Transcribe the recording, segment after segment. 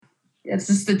It's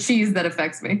just the cheese that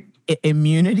affects me.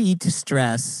 Immunity to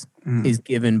stress is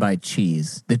given by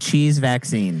cheese. The cheese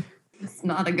vaccine. It's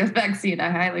not a good vaccine.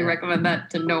 I highly recommend that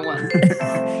to no one.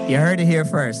 You heard it here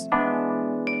first.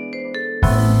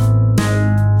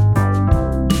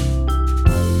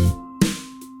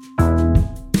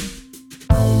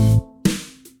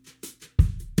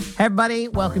 Hey everybody,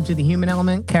 welcome to the Human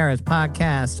Element, Kara's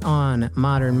podcast on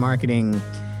modern marketing.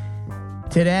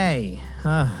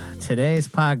 Today's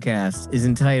podcast is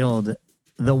entitled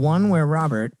The One Where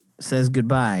Robert Says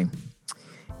Goodbye.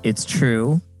 It's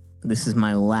true. This is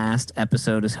my last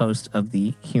episode as host of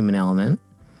the Human Element.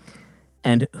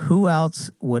 And who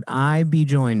else would I be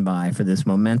joined by for this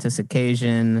momentous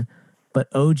occasion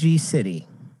but OG City?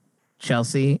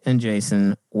 Chelsea and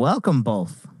Jason, welcome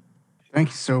both. Thank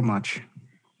you so much.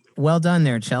 Well done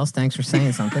there, Chelsea. Thanks for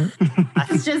saying something. I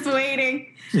was just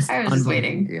waiting. I was just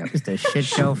waiting. Yep. Just a shit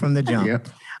show from the jump. Yep.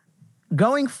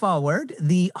 Going forward,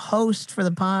 the host for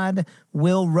the pod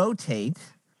will rotate.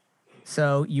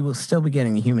 So you will still be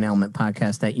getting the Human Element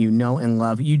podcast that you know and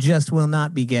love. You just will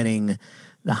not be getting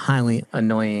the highly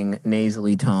annoying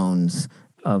nasally tones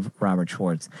of Robert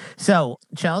Schwartz. So,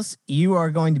 Chelsea, you are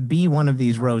going to be one of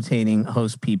these rotating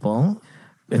host people.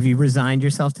 Have you resigned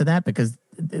yourself to that? Because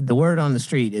the word on the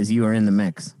street is you are in the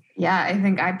mix. Yeah, I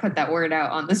think I put that word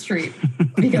out on the street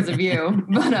because of you.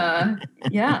 But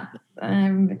yeah,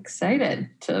 I'm excited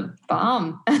to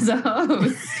bomb as a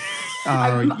host.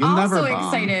 I'm also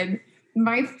excited.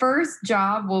 My first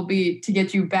job will be to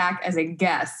get you back as a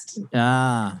guest.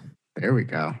 There we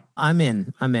go. I'm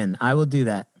in. I will do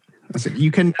that. Listen,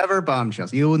 you can never bomb,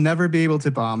 Chelsea. You will never be able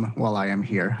to bomb while I am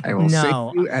here. I will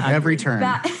save you at every turn.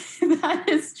 That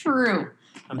is true.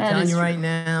 I'm telling you right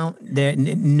now,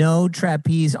 no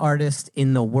trapeze artist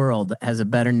in the world has a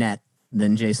better net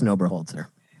than Jason Oberholzer.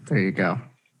 There you go.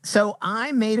 So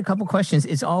I made a couple questions.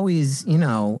 It's always,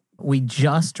 we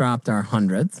just dropped our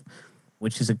 100th,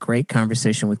 which is a great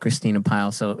conversation with Christina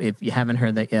Pyle. So if you haven't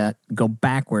heard that yet, go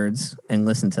backwards and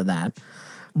listen to that.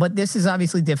 But this is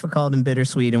obviously difficult and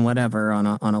bittersweet and whatever on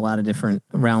a lot of different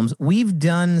realms. We've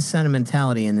done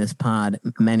sentimentality in this pod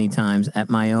many times at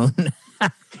my own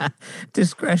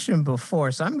discretion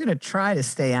before. So I'm going to try to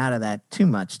stay out of that too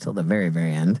much till the very,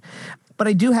 very end. But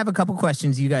I do have a couple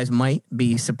questions you guys might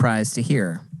be surprised to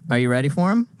hear. Are you ready for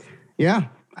them? Yeah,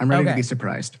 I'm ready to be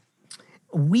surprised.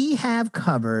 We have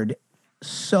covered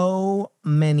so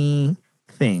many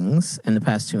things in the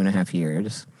past 2.5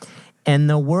 years. And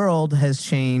the world has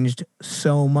changed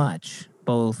so much,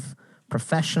 both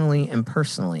professionally and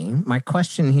personally. My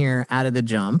question here out of the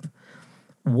jump,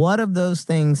 what of those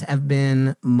things have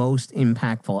been most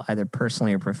impactful, either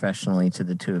personally or professionally, to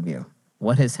the two of you?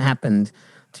 What has happened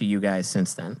to you guys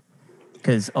since then?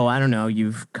 Because, I don't know,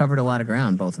 you've covered a lot of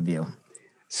ground, both of you.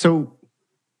 So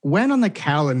when on the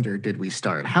calendar did we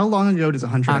start? How long ago does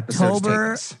 100 episodes take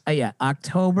us?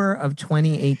 October of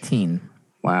 2018.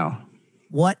 Wow.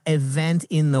 What event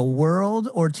in the world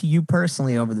or to you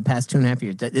personally over the past 2.5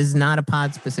 years, this is not a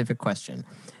pod-specific question,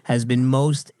 has been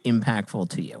most impactful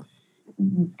to you?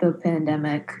 The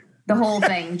pandemic. The whole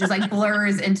thing just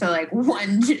blurs into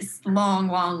one just long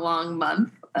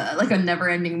month, like a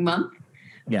never-ending month.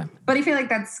 Yeah. But I feel like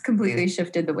that's completely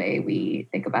shifted the way we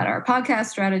think about our podcast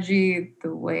strategy,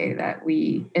 the way that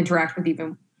we interact with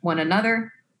even one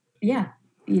another. Yeah.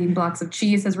 Eating blocks of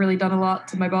cheese has really done a lot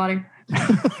to my body.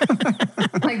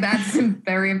 That's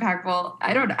very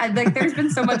impactful. There's been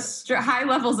so much high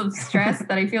levels of stress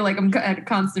that I feel like I'm at a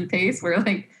constant pace where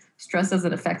stress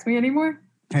doesn't affect me anymore.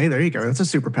 Hey, there you go. That's a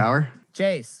superpower.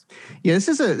 Jace. Yeah, this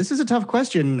is a tough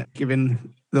question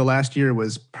given the last year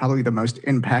was probably the most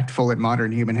impactful in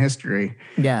modern human history.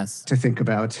 Yes. To think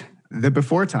about the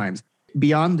before times.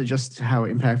 Beyond just how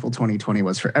impactful 2020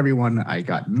 was for everyone, I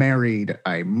got married,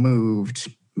 I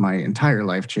moved, my entire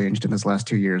life changed in this last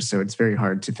 2 years. So it's very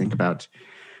hard to think about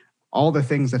all the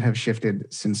things that have shifted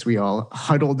since we all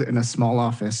huddled in a small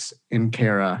office in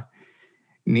Kara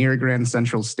near Grand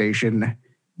Central Station,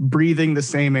 breathing the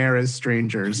same air as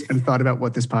strangers and thought about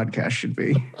what this podcast should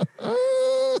be.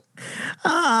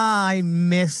 I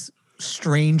miss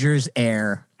strangers'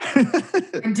 air.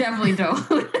 I definitely don't.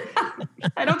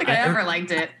 I don't think I ever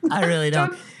liked it. I really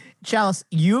don't. Chelsea,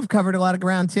 you've covered a lot of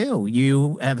ground too.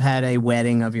 You have had a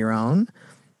wedding of your own.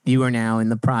 You are now in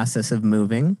the process of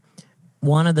moving.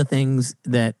 One of the things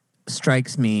that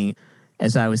strikes me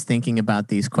as I was thinking about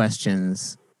these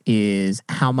questions is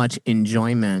how much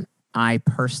enjoyment I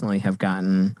personally have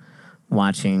gotten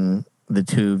watching the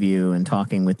two of you and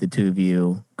talking with the two of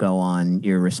you go on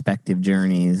your respective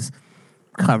journeys,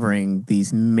 covering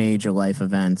these major life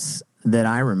events that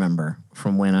I remember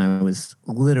from when I was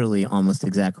literally almost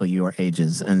exactly your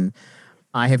ages. And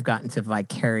I have gotten to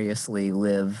vicariously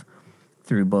live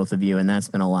through both of you, and that's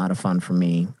been a lot of fun for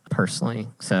me personally.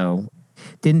 So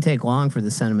didn't take long for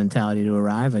the sentimentality to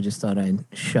arrive. I just thought I'd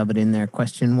shove it in there.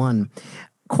 Question 1.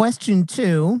 Question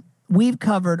 2, we've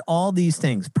covered all these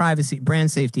things: privacy,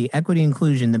 brand safety, equity,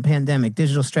 inclusion, the pandemic,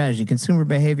 digital strategy, consumer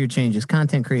behavior changes,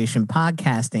 content creation,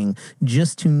 podcasting,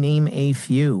 just to name a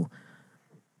few.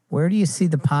 Where do you see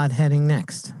the pod heading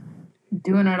next?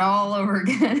 Doing it all over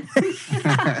again.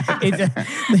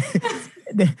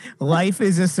 Life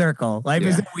is a circle. Life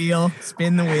is a wheel.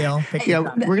 Spin the wheel.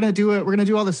 We're gonna do it. We're gonna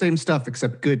do all the same stuff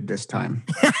except good this time.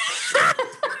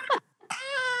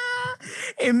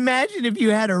 Imagine if you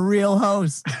had a real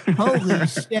host. Holy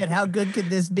shit! How good could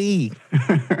this be?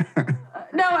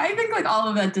 No, I think like all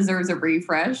of that deserves a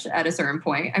refresh at a certain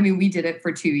point. I mean, we did it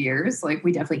for 2 years. Like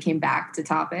we definitely came back to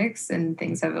topics and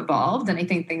things have evolved. And I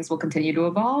think things will continue to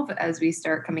evolve as we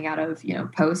start coming out of,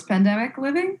 post-pandemic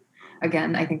living.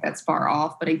 Again, I think that's far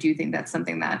off, but I do think that's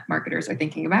something that marketers are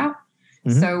thinking about.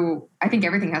 Mm-hmm. So I think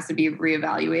everything has to be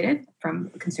reevaluated from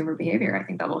consumer behavior. I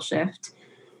think that will shift.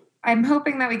 I'm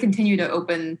hoping that we continue to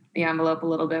open the envelope a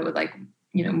little bit with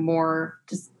more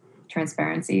just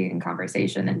transparency and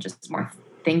conversation and just more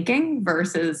thinking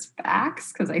versus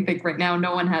facts. Because I think right now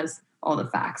no one has all the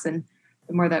facts. And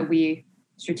the more that we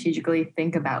strategically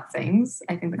think about things,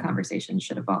 I think the conversation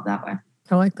should evolve that way.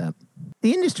 I like that.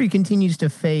 The industry continues to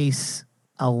face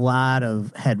a lot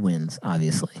of headwinds,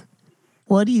 obviously.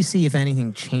 What do you see, if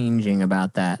anything, changing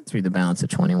about that through the balance of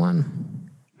 21?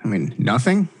 I mean,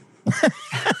 nothing.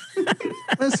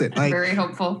 Listen, very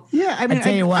hopeful. Yeah, I mean, I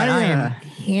tell you what, I am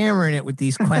hammering it with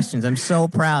these questions. I'm so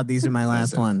proud. These are my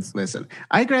last ones. Listen,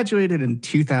 I graduated in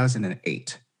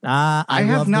 2008. I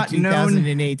have not the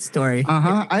 2008 story.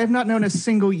 I have not known a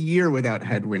single year without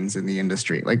headwinds in the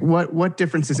industry. Like, what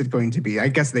difference is it going to be? I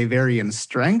guess they vary in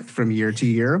strength from year to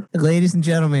year. Ladies and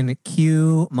gentlemen,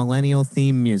 cue millennial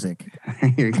theme music.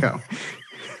 Here you go.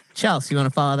 Chelsea, you want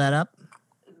to follow that up?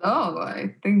 Oh,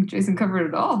 I think Jason covered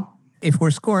it all. If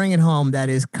we're scoring at home, that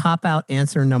is cop-out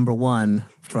answer number 1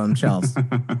 from Chelsea.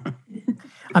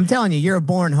 I'm telling you, you're a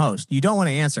born host. You don't want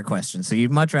to answer questions, so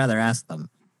you'd much rather ask them.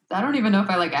 I don't even know if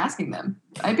I like asking them.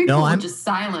 I'd be cool with just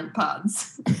silent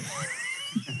pods.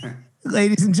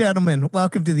 Ladies and gentlemen,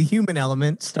 welcome to The Human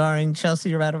Element, starring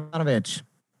Chelsea Radovanovich.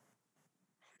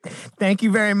 Thank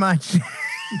you very much.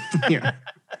 Yeah.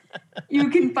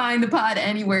 You can find the pod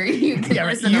anywhere you can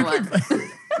listen to one.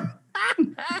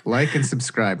 Like and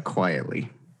subscribe quietly.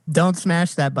 Don't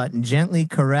smash that button. Gently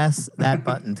caress that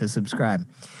button to subscribe.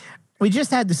 We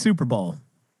just had the Super Bowl,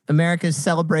 America's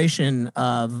celebration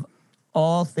of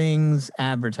all things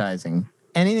advertising.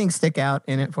 Anything stick out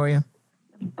in it for you?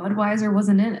 Budweiser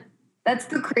wasn't in it. That's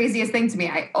the craziest thing to me.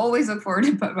 I always look forward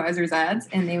to Budweiser's ads,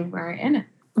 and they weren't in it.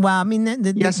 Well, I mean,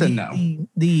 yes and no.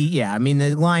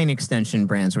 The line extension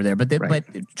brands were there, but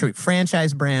true,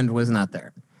 franchise brand was not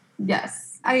there. Yes.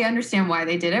 I understand why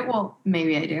they did it. Well,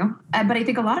 maybe I do. But I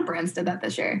think a lot of brands did that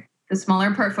this year. The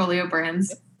smaller portfolio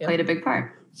brands played a big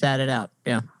part. Sat it out,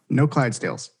 yeah. No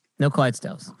Clydesdales.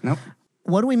 Nope.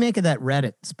 What do we make of that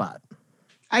Reddit spot?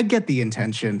 I get the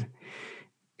intention.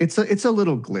 It's a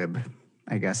little glib,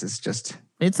 I guess.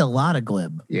 It's a lot of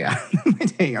glib. Yeah.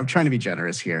 I'm trying to be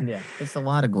generous here. Yeah, it's a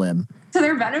lot of glib. To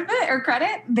their benefit or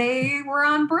credit, they were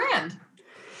on brand.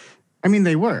 I mean,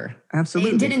 they were.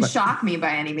 Absolutely. It didn't shock me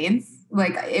by any means.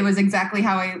 Like, it was exactly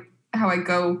how I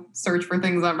go search for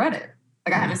things on Reddit.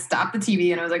 Like, I had to stop the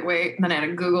TV and I was like, wait, and then I had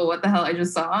to Google what the hell I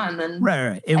just saw. And then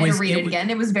right. I had to read it again.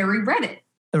 It was very Reddit.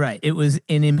 Right. It was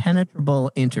an impenetrable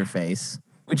interface,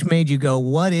 which made you go,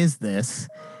 what is this?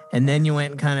 And then you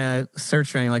went and kind of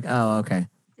searched around. You're like, oh, okay.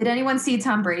 Did anyone see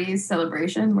Tom Brady's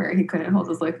celebration where he couldn't hold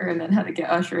his liquor and then had to get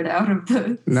ushered out of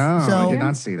the... No, I did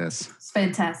not see this. It's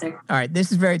fantastic. All right.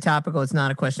 This is very topical. It's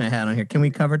not a question I had on here. Can we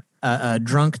cover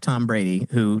drunk Tom Brady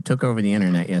who took over the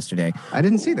internet yesterday? I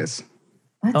didn't see this.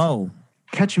 What? Oh.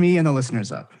 Catch me and the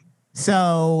listeners up.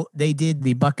 So they did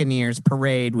the Buccaneers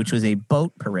parade, which was a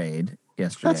boat parade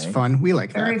yesterday. That's fun. We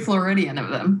like that. Very Floridian of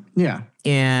them. Yeah.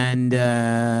 And,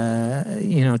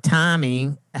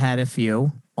 Tommy had a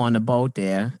few on the boat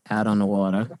there out on the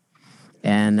water.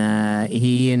 And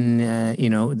he and,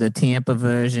 the Tampa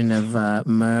version of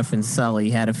Murph and Sully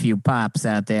had a few pops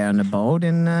out there on the boat.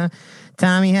 And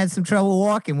Tommy had some trouble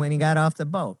walking when he got off the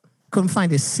boat. Couldn't find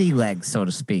his sea legs, so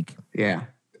to speak. Yeah.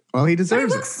 Well, he deserves it.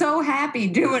 He looked so happy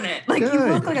doing it. Like, you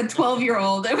looked like a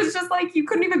 12-year-old. It was just like, you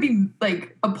couldn't even be,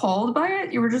 like, appalled by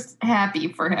it. You were just happy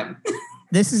for him.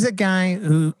 This is a guy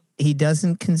who... he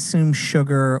doesn't consume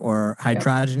sugar or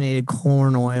hydrogenated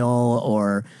corn oil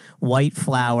or white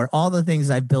flour, all the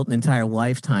things I've built an entire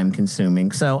lifetime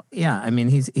consuming. So, yeah, I mean,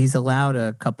 he's allowed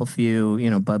a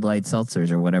few, Bud Light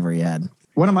seltzers or whatever he had.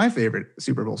 One of my favorite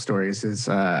Super Bowl stories is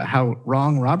how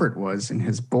wrong Robert was in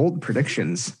his bold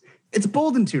predictions. It's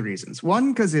bold in two reasons.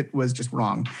 One, because it was just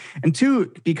wrong. And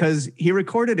two, because he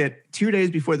recorded it 2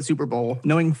 days before the Super Bowl,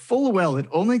 knowing full well it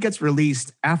only gets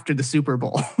released after the Super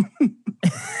Bowl.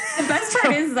 The best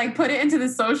part is I put it into the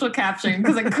social caption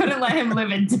because I couldn't let him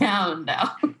live it down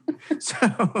now.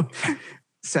 So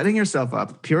setting yourself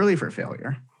up purely for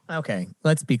failure. Okay,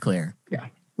 let's be clear. Yeah.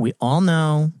 We all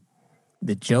know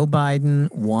that Joe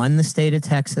Biden won the state of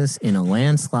Texas in a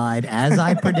landslide, as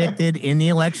I predicted in the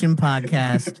election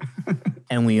podcast.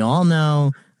 And we all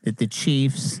know that the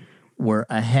Chiefs were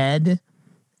ahead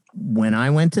when I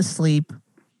went to sleep,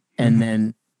 and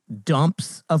then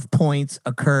dumps of points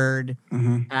occurred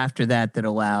after that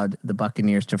allowed the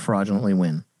Buccaneers to fraudulently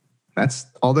win. That's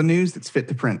all the news that's fit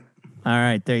to print. All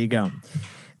right, there you go.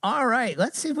 All right,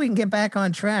 let's see if we can get back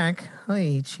on track.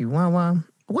 Hey, Chihuahua.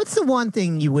 What's the one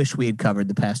thing you wish we had covered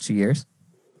the past 2 years?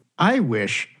 I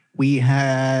wish we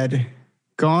had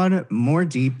gone more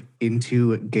deep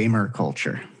into gamer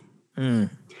culture.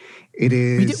 It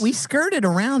is. We skirted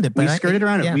around it. But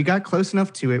We got close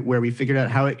enough to it where we figured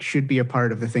out how it should be a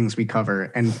part of the things we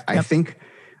cover. And I think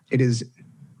it is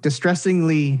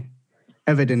distressingly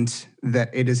evident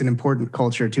that it is an important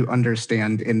culture to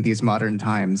understand in these modern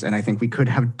times. And I think we could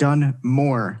have done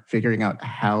more figuring out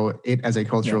how it as a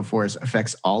cultural force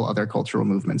affects all other cultural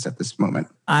movements at this moment.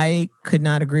 I could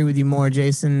not agree with you more,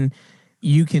 Jason.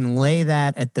 You can lay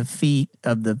that at the feet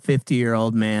of the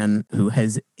 50-year-old man who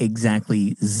has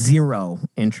exactly zero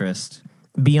interest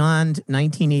beyond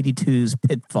 1982's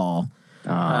Pitfall.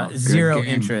 Zero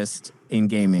interest in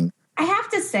gaming. I have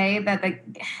to say that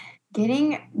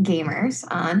getting gamers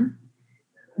on,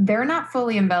 they're not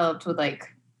fully enveloped with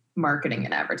marketing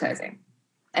and advertising.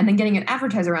 And then getting an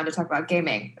advertiser on to talk about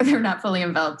gaming, they're not fully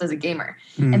enveloped as a gamer.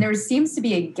 And there seems to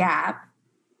be a gap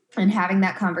in having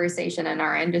that conversation in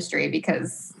our industry,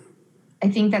 because I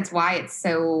think that's why it's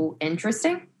so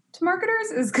interesting to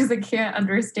marketers, is because they can't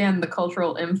understand the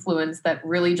cultural influence that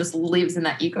really just lives in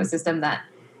that ecosystem, that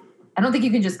I don't think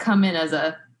you can just come in as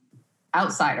a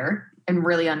outsider and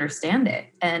really understand it.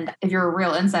 And if you're a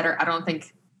real insider, I don't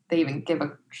think they even give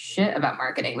a shit about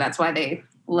marketing. That's why they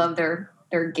love their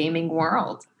gaming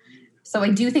world. So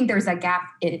I do think there's a gap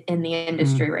in the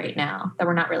industry right now that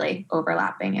we're not really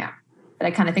overlapping at. But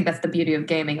I kind of think that's the beauty of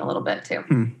gaming a little bit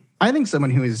too. I think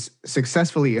someone who is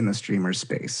successfully in the streamer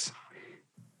space,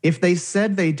 if they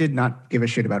said they did not give a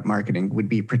shit about marketing, would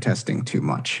be protesting too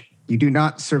much. You do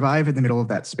not survive in the middle of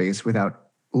that space without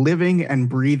living and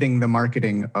breathing the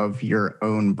marketing of your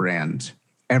own brand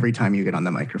every time you get on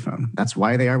the microphone. That's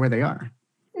why they are where they are.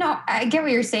 No, I get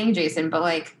what you're saying, Jason, but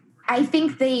I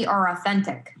think they are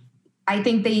authentic. I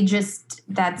think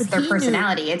that's their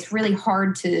personality. It's really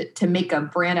hard to make a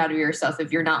brand out of yourself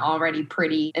if you're not already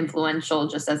pretty influential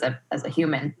just as a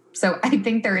human. So I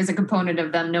think there is a component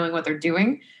of them knowing what they're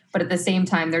doing, but at the same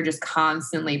time, they're just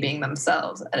constantly being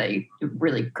themselves at a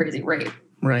really crazy rate.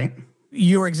 Right.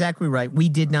 You're exactly right. We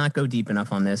did not go deep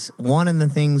enough on this. One of the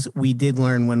things we did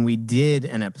learn when we did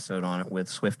an episode on it with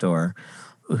Swiftor,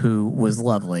 who was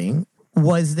lovely,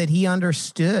 was that he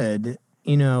understood,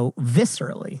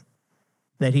 viscerally,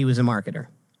 that he was a marketer.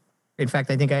 In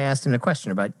fact, I think I asked him a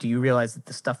question about, do you realize that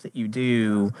the stuff that you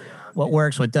do, what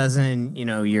works, what doesn't,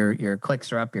 your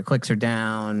clicks are up, your clicks are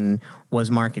down,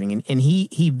 was marketing. And he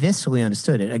viscerally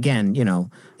understood it. Again,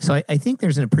 so I think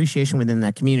there's an appreciation within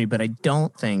that community, but I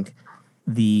don't think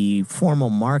the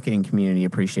formal marketing community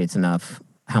appreciates enough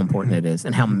how important it is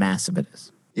and how massive it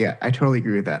is. Yeah, I totally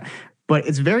agree with that. But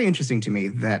it's very interesting to me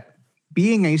that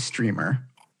being a streamer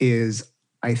is,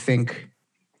 I think,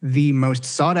 the most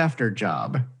sought after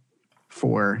job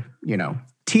for,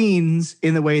 teens,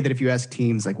 in the way that if you ask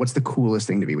teens, what's the coolest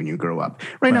thing to be when you grow up?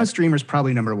 Right now, streamer's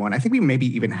probably number one. I think we maybe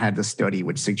even had the study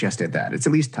which suggested that. It's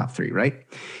at least top three, right?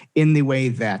 In the way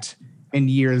that in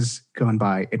years gone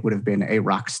by, it would have been a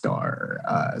rock star,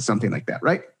 something like that,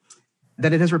 right?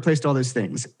 That it has replaced all those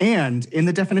things. And in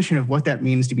the definition of what that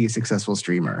means to be a successful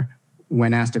streamer,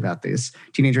 when asked about this,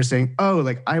 teenagers saying,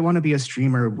 I want to be a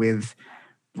streamer with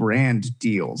brand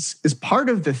deals is part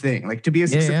of the thing. To be a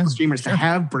successful streamer is to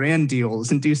have brand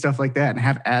deals and do stuff like that and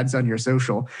have ads on your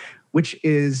social, which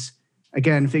is,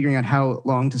 again, figuring out how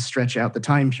long to stretch out the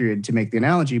time period to make the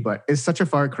analogy, but is such a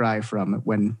far cry from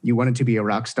when you wanted to be a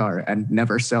rock star and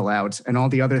never sell out and all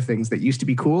the other things that used to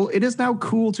be cool. It is now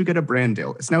cool to get a brand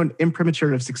deal. It's now an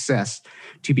imprimatur of success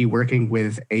to be working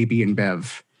with AB and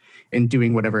Bev in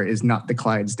doing whatever is not the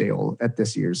Clydesdale at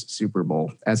this year's Super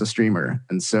Bowl as a streamer.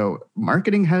 And so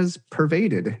marketing has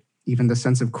pervaded even the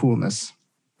sense of coolness.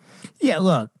 Yeah,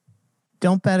 look,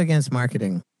 don't bet against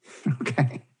marketing.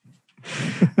 Okay.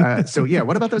 So yeah,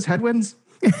 what about those headwinds?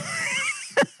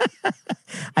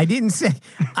 I didn't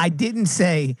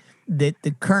say that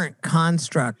the current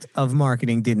construct of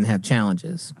marketing didn't have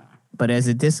challenges, but as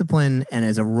a discipline and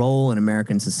as a role in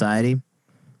American society,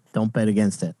 don't bet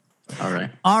against it. All right.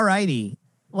 All righty.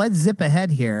 Let's zip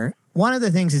ahead here. One of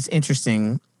the things that's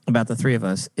interesting about the three of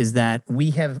us is that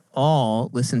we have all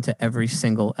listened to every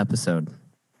single episode.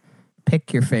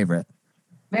 Pick your favorite.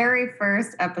 Very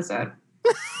first episode.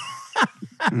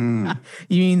 You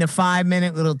mean the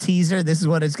 5-minute little teaser? This is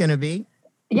what it's going to be?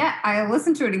 Yeah, I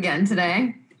listened to it again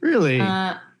today. Really?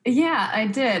 Yeah, I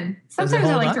did. Sometimes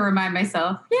I like to remind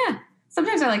myself. Yeah.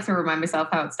 Sometimes I like to remind myself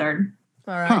how it started.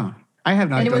 All right. Huh. I have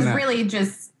not done that. And it was really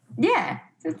just,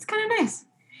 it's kind of nice.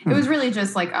 It was really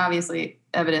just like obviously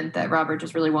evident that Robert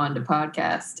just really wanted to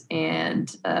podcast.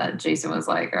 And Jason was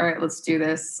like, all right, let's do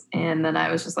this. And then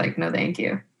I was just like, no, thank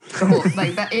you. The whole,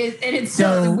 like that,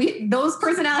 those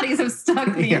personalities have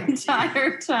stuck the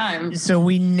entire time. So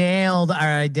we nailed our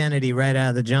identity right out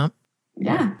of the jump.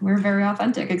 Yeah, we're very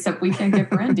authentic, except we can't get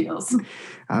brand deals.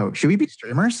 Oh, should we be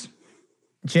streamers?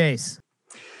 Chase.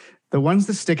 The ones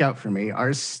that stick out for me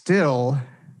are still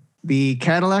the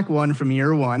Cadillac one from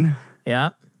year one.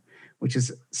 Yeah. Which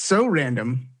is so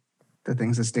random, the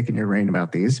things that stick in your brain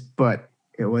about these. But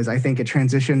it was, I think, a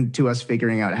transition to us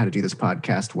figuring out how to do this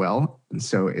podcast well. And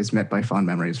so it's met by fond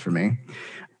memories for me.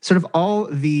 Sort of all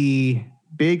the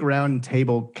big round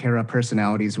table Kara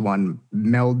personalities one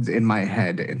melds in my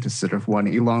head into sort of one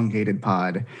elongated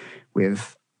pod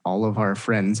with all of our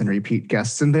friends and repeat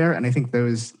guests in there. And I think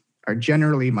those are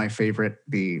generally my favorite.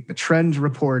 The trend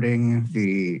reporting,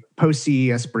 the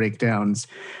post-CES breakdowns.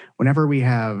 Whenever we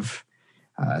have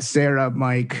Sarah,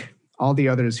 Mike, all the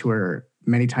others who are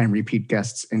many time repeat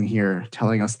guests in here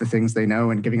telling us the things they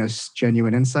know and giving us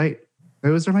genuine insight,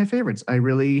 those are my favorites. I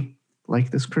really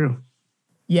like this crew.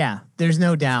 Yeah, there's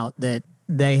no doubt that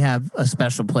they have a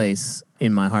special place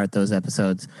in my heart, those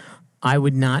episodes. I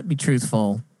would not be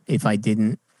truthful if I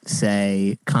didn't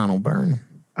say Connell Byrne.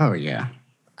 Oh, yeah.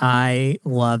 I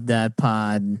loved that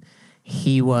pod.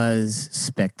 He was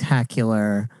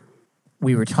spectacular.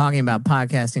 We were talking about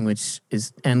podcasting, which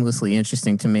is endlessly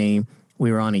interesting to me.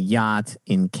 We were on a yacht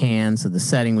in Cannes, so the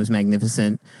setting was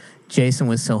magnificent. Jason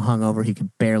was so hungover he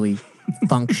could barely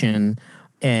function.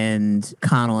 And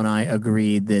Connell and I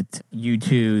agreed that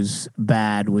U2's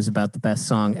Bad was about the best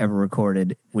song ever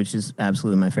recorded, which is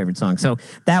absolutely my favorite song. So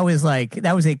that was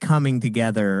a coming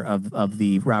together of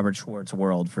the Robert Schwartz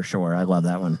world for sure. I love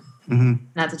that one. Mm-hmm.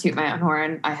 Not to toot my own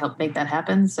horn, I helped make that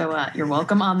happen. So you're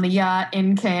welcome on the yacht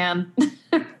in Cannes.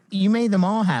 You made them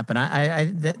all happen.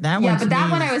 That one. Yeah, but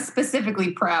that one I was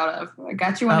specifically proud of. I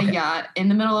got you on a yacht in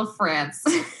the middle of France.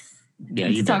 Yeah,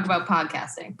 to talk about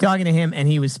podcasting. Talking to him, and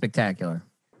he was spectacular.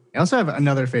 I also have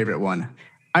another favorite one.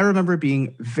 I remember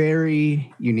being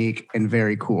very unique and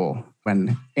very cool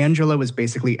when Angela was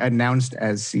basically announced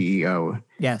as CEO.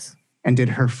 Yes. And did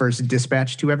her first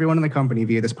dispatch to everyone in the company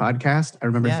via this podcast. I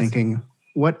remember thinking,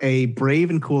 what a brave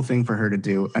and cool thing for her to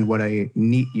do, and what a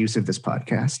neat use of this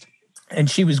podcast. And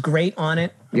she was great on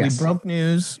it. Yes. We broke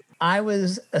news. I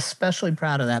was especially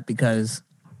proud of that because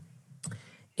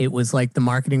it was like the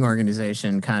marketing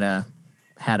organization kind of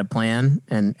had a plan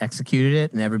and executed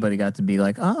it, and everybody got to be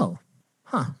like, oh,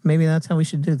 maybe that's how we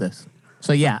should do this.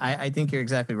 So yeah, I think you're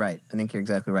exactly right.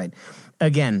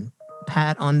 Again,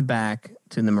 pat on the back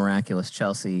to the miraculous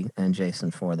Chelsea and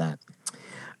Jason for that.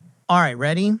 All right,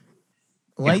 ready?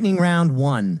 Lightning round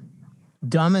 1.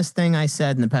 Dumbest thing I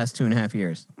said in the past 2.5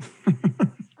 years.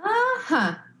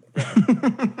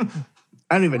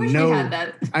 I don't even know.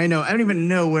 I know. I don't even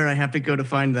know where I have to go to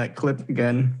find that clip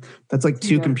again. That's like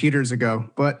 2 computers ago,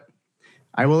 but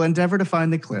I will endeavor to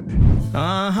find the clip.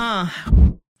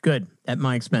 Good. At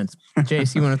my expense.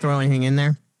 Jace, you want to throw anything in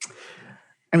there?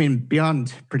 I mean,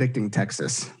 beyond predicting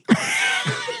Texas.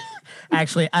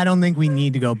 Actually, I don't think we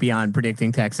need to go beyond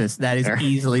predicting Texas. That is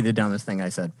easily the dumbest thing I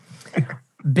said.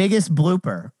 Biggest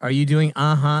blooper. Are you doing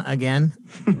again?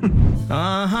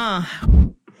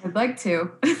 I'd like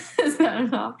to. Is that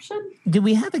an option? Did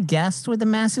we have a guest with a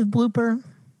massive blooper?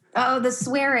 Oh, the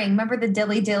swearing. Remember the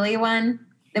dilly one?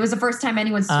 It was the first time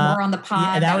anyone swore on the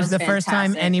pod. Yeah, that was the first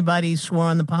time anybody swore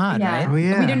on the pod, right? Oh,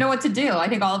 yeah. We didn't know what to do. I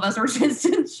think all of us were just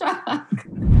in shock.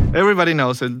 Everybody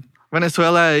knows it.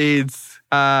 Venezuela is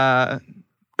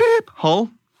beep hole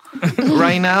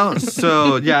right now.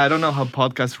 So yeah, I don't know how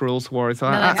podcast rules work. So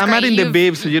I'm adding the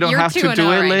beep so you don't have to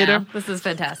do it later. This is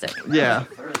fantastic. Yeah.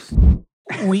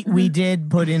 We did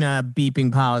put in a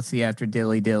beeping policy after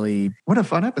Dilly Dilly. What a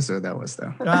fun episode that was,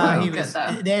 though.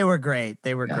 They were great.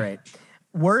 They were great.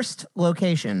 Worst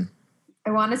location?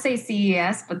 I want to say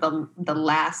CES, but the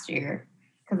last year,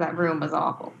 because that room was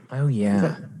awful. Oh, yeah. It was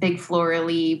a big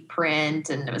florally print,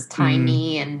 and it was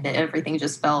tiny, and everything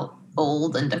just felt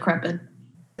old and decrepit.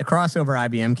 The crossover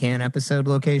IBM Can episode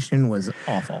location was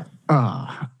awful.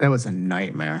 Oh, that was a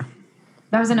nightmare.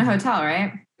 That was in a hotel,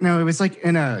 right? No, it was like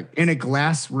in a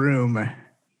glass room.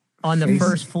 On the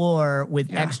first floor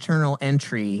with external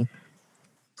entry.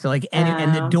 So like,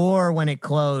 and the door when it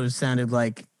closed sounded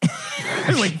like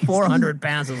like 400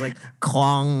 pounds. It was like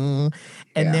clong.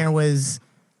 And there was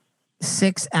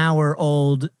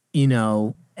 6-hour-old,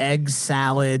 egg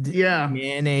salad,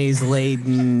 mayonnaise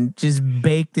laden, just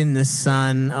baked in the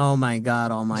sun. Oh my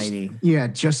God almighty. Yeah,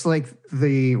 just like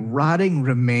the rotting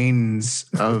remains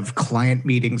of client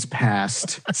meetings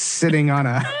past, sitting on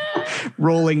a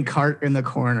rolling cart in the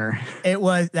corner. That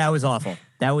was awful.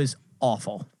 That was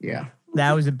awful. Yeah.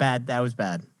 That was bad.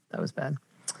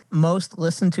 Most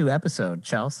listened to episode,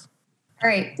 Chels. All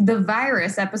right. The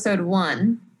Virus, episode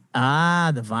 1.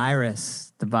 Ah, the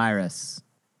virus.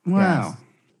 Wow. Yes.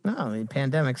 No, the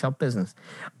pandemics help business.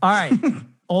 All right.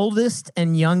 Oldest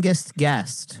and youngest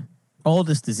guest.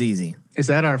 Oldest is easy. Is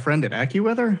that our friend at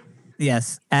AccuWeather?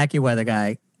 Yes, AccuWeather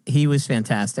guy. He was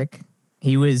fantastic.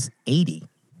 He was 80.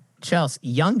 Chelsea,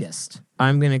 youngest.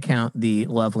 I'm going to count the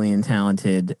lovely and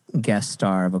talented guest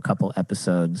star of a couple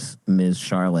episodes, Ms.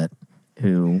 Charlotte,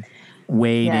 who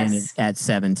weighed in at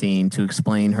 17 to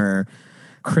explain her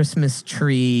Christmas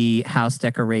tree house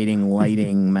decorating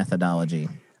lighting methodology.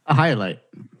 A highlight.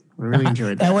 I really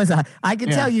enjoyed that. That was I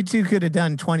could tell you two could have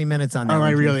done 20 minutes on that. Oh,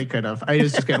 I really could have. I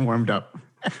was just getting warmed up.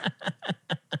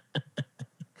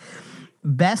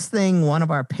 Best thing one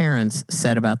of our parents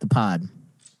said about the pod.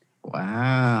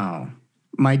 Wow.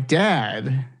 My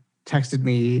dad texted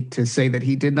me to say that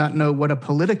he did not know what a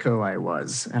Politico I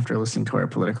was after listening to our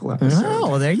political episode. Oh,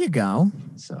 well, there you go.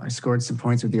 So I scored some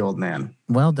points with the old man.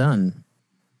 Well done.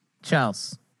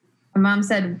 Chels. My mom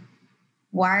said,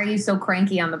 "Why are you so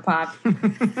cranky on the pod?"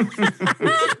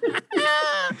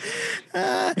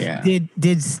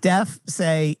 Did Steph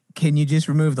say, "Can you just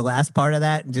remove the last part of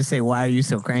that and just say, why are you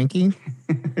so cranky?"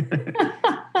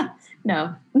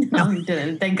 No, he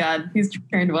didn't. Thank God. He's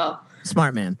trained well.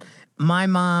 Smart man. My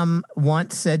mom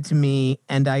once said to me,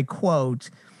 and I quote,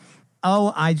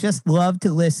 "Oh, I just love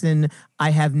to listen.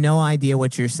 I have no idea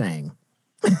what you're saying."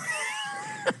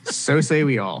 So say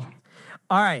we all.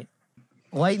 All right.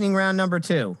 Lightning round number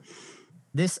 2.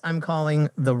 This I'm calling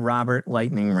the Robert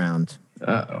Lightning round.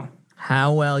 Uh-oh.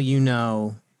 How well you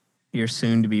know your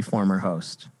soon-to-be former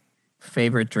host.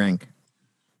 Favorite drink?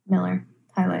 Miller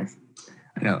High Life.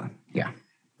 I know. Yeah.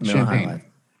 Miller Champagne. High Life.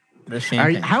 The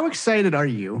champagne. How excited are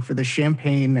you for the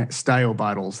champagne style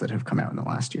bottles that have come out in the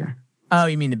last year? Oh,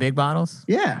 you mean the big bottles?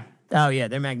 Yeah. Oh, yeah.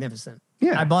 They're magnificent.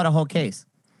 Yeah. I bought a whole case.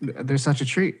 They're such a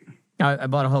treat. I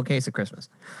bought a whole case at Christmas.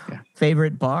 Yeah.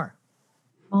 Favorite bar?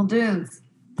 Muldoon's.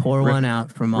 Pour one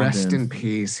out from Muldoon's. Rest in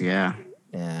peace. Yeah.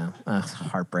 Yeah.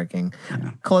 Heartbreaking.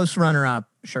 Yeah. Close runner-up,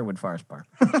 Sherwood Forest Bar.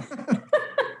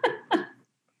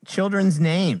 Children's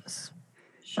names?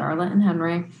 Charlotte and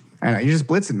Henry. I know. You're just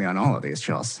blitzing me on all of these,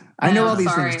 Chelsea. I know all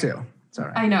these things, too. It's all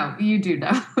right. I know. You do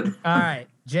know. All right.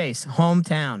 Jace,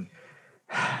 hometown.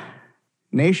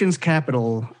 Nation's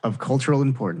capital of cultural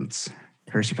importance.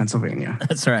 Hershey, Pennsylvania.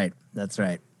 That's right.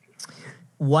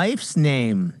 Wife's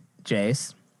name,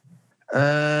 Jace. Oh,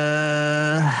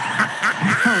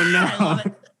 no.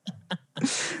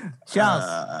 Charles.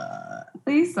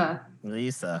 Lisa.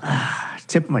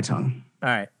 Tip of my tongue. All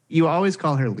right. You always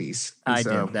call her Lise. I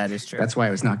do. That is true. That's why I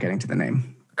was not getting to the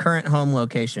name. Current home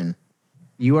location.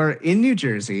 You are in New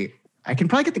Jersey. I can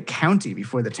probably get the county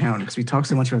before the town because we talk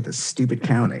so much about this stupid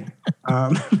county.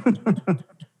 I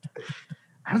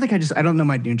don't know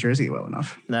my New Jersey well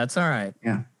enough. That's all right.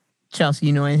 Yeah. Chelsea,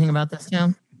 you know anything about this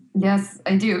town? Yes,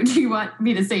 I do. Do you want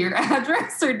me to say your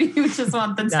address or do you just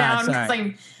want the town? Because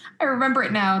I remember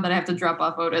it now that I have to drop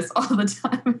off Otis all the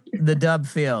time. The Dub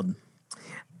Field.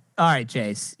 All right,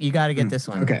 Jace, you got to get this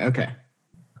one. Okay.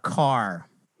 Car.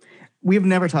 We've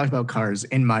never talked about cars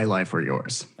in my life or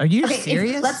yours. Are you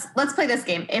serious? Let's play this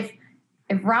game. If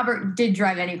Robert did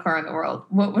drive any car in the world,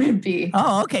 what would it be?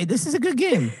 Oh, okay. This is a good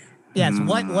game. Yes.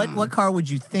 What car would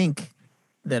you think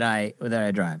that I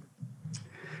drive?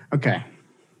 Okay.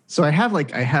 So I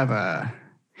have a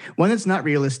one that's not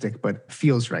realistic but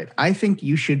feels right. I think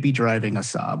you should be driving a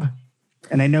Saab.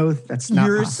 And I know that's not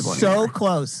possible anymore. You're so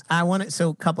close. So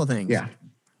a couple things. Yeah.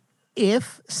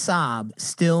 If Saab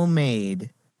still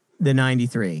made the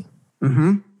 93,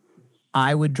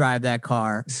 I would drive that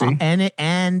car. See?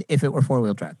 And if it were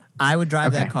 4-wheel drive, I would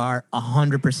drive that car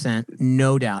 100%,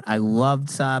 no doubt. I loved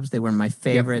Saabs. They were my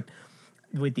favorite.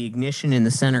 With the ignition in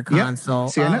the center console.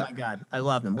 See, my God. I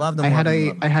love them. Love them. I had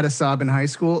a Saab in high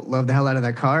school. Loved the hell out of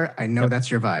that car. I know that's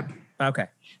your vibe. Okay.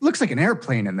 Looks like an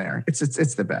airplane in there. It's the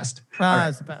best.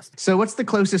 It's the best. So what's the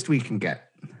closest we can get?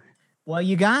 Well,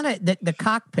 you got it. The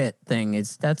cockpit thing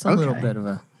that's a little bit of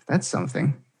a... That's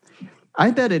something.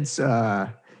 I bet it's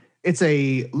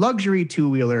a luxury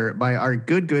two-wheeler by our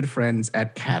good friends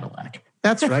at Cadillac.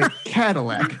 That's right,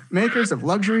 Cadillac, makers of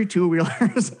luxury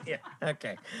two-wheelers. Yeah,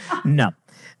 okay. No,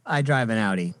 I drive an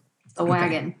Audi. A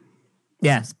wagon.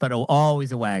 Yes, but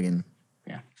always a wagon.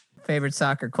 Yeah. Favorite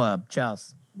soccer club,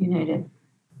 Chelsea. United.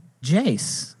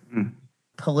 Jace.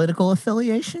 Political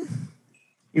affiliation?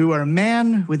 You are a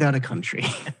man without a country.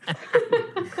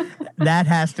 That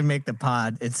has to make the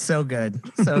pod. It's so good.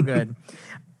 So good.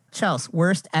 Chelsea,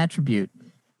 worst attribute?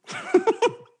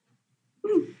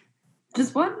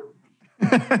 Just one?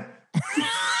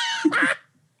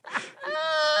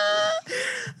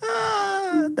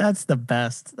 That's the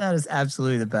best. That is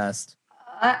absolutely the best.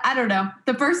 I don't know.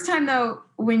 The first time, though,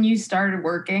 when you started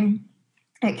working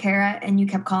at Kara and you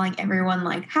kept calling everyone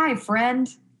like, hi, friend.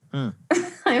 I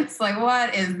was like,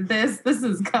 what is this? This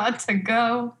has got to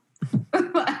go.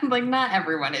 I'm like, not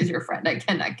everyone is your friend. I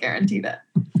cannot guarantee that.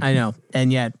 I know.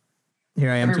 And yet,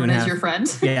 here I am. Everyone is your friend.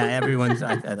 Yeah, everyone's.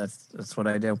 That's what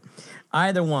I do.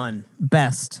 Either one.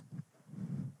 Best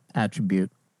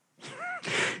attribute.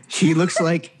 This looks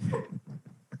like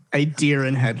a deer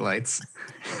in headlights.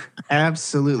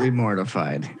 Absolutely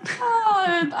mortified.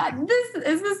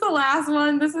 Is this the last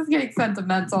one? This is getting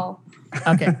sentimental.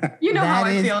 Okay. You know how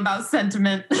I feel about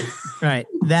sentiment. Right.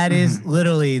 That is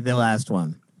literally the last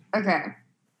one. Okay.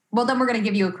 Well, then we're going to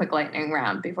give you a quick lightning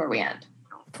round before we end.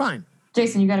 Fine.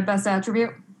 Jason, you got a best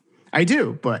attribute? I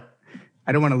do, but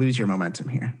I don't want to lose your momentum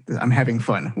here. I'm having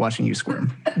fun watching you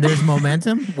squirm. There's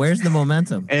momentum? Where's the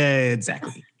momentum?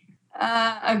 Exactly.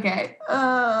 Okay.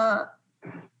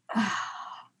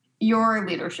 Your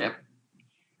leadership.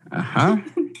 Uh-huh.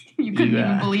 You couldn't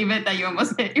even believe it that you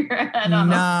almost hit your head on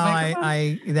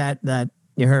that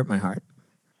you hurt my heart.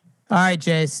 All right,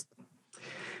 Jace.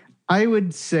 I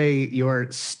would say your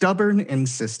stubborn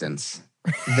insistence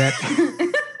that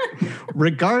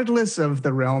regardless of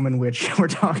the realm in which we're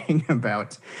talking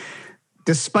about,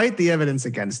 despite the evidence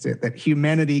against it, that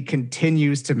humanity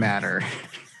continues to matter.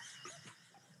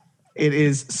 It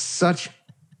is such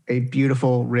a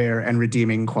beautiful, rare, and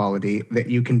redeeming quality that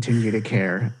you continue to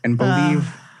care and believe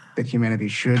that humanity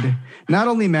should not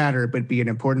only matter, but be an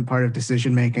important part of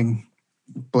decision-making.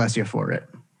 Bless you for it.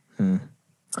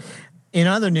 In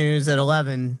other news at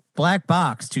 11, black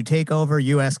box to take over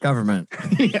U.S. government.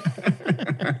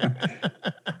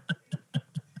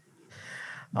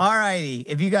 All righty.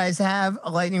 If you guys have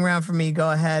a lightning round for me,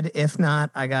 go ahead. If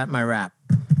not, I got my wrap.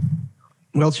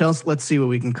 Well, Chelsea, let's see what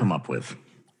we can come up with.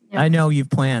 Yep. I know you've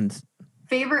planned.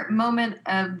 Favorite moment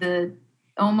of the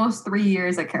almost 3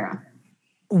 years at Kara?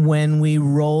 When we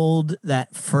rolled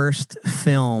that first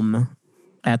film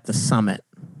at the summit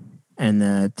and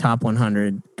the top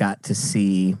 100 got to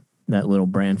see that little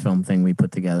brand film thing we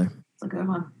put together. It's a good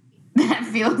one. That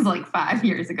feels like 5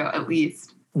 years ago, at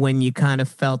least. When you kind of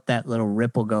felt that little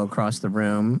ripple go across the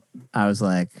room, I was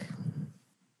like,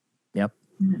 yep,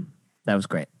 that was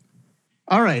great.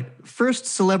 All right. First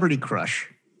celebrity crush.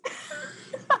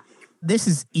 This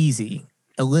is easy.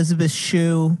 Elizabeth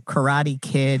Shue, Karate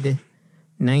Kid,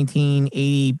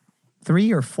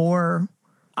 1983 or 4.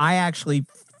 I actually,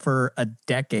 for a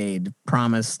decade,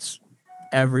 promised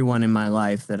everyone in my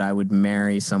life that I would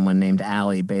marry someone named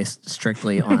Allie based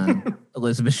strictly on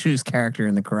Elizabeth Shue's character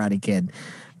in The Karate Kid.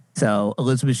 So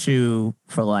Elizabeth Shue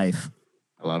for life.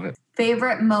 I love it.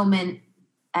 Favorite moment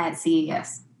at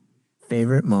CES?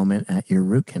 Favorite moment at your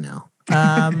root canal?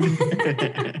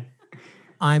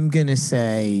 I'm going to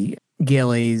say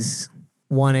Gillies,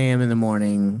 1 a.m. in the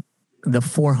morning, the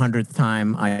 400th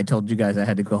time I told you guys I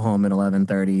had to go home at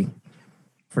 11:30.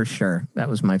 For sure. That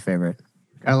was my favorite.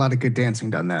 Got a lot of good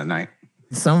dancing done that night.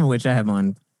 Some of which I have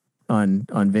on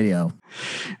video.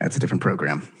 That's a different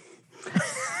program.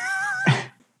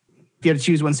 If you had to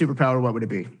choose one superpower, what would it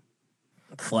be?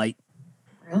 Flight.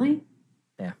 Really?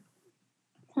 Yeah.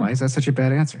 Why is that such a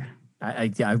bad answer?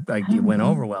 I went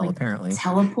over well, apparently.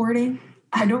 Teleporting?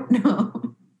 I don't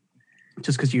know.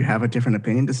 Just because you have a different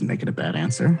opinion doesn't make it a bad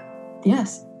answer?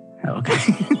 Yes. Oh, okay.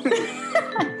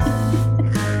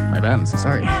 My bad. I'm so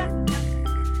sorry.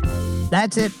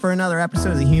 That's it for another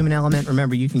episode of The Human Element.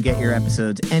 Remember, you can get your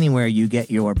episodes anywhere you get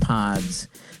your pods.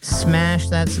 Smash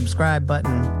that subscribe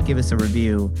button. Give us a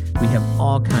review. We have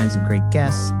all kinds of great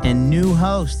guests and new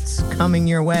hosts coming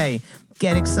your way.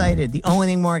 Get excited. The only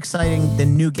thing more exciting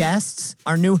than new guests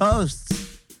are new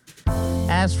hosts.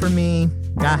 As for me,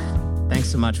 thanks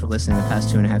so much for listening the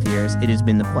past 2.5 years. It has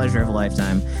been the pleasure of a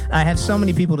lifetime. I have so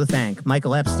many people to thank.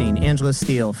 Michael Epstein, Angela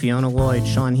Steele, Fiona Lloyd,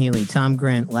 Sean Healy, Tom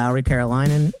Grint, Lowry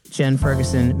Carolinen, Jen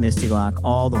Ferguson, Misty Locke,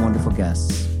 all the wonderful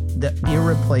guests. The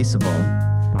irreplaceable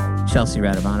Chelsea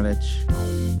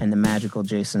Radovanovich and the magical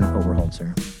Jason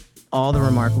Oberholzer. All the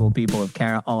remarkable people of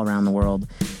Kara all around the world.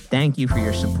 Thank you for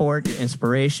your support, your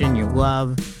inspiration, your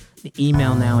love. The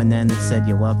email now and then that said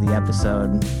you love the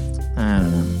episode. I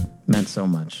don't know. Meant so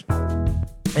much.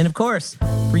 And of course,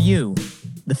 for you,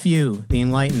 the few, the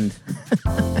enlightened,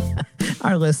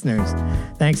 our listeners,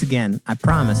 thanks again. I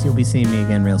promise you'll be seeing me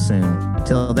again real soon.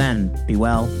 Till then, be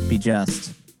well, be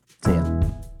just. See ya.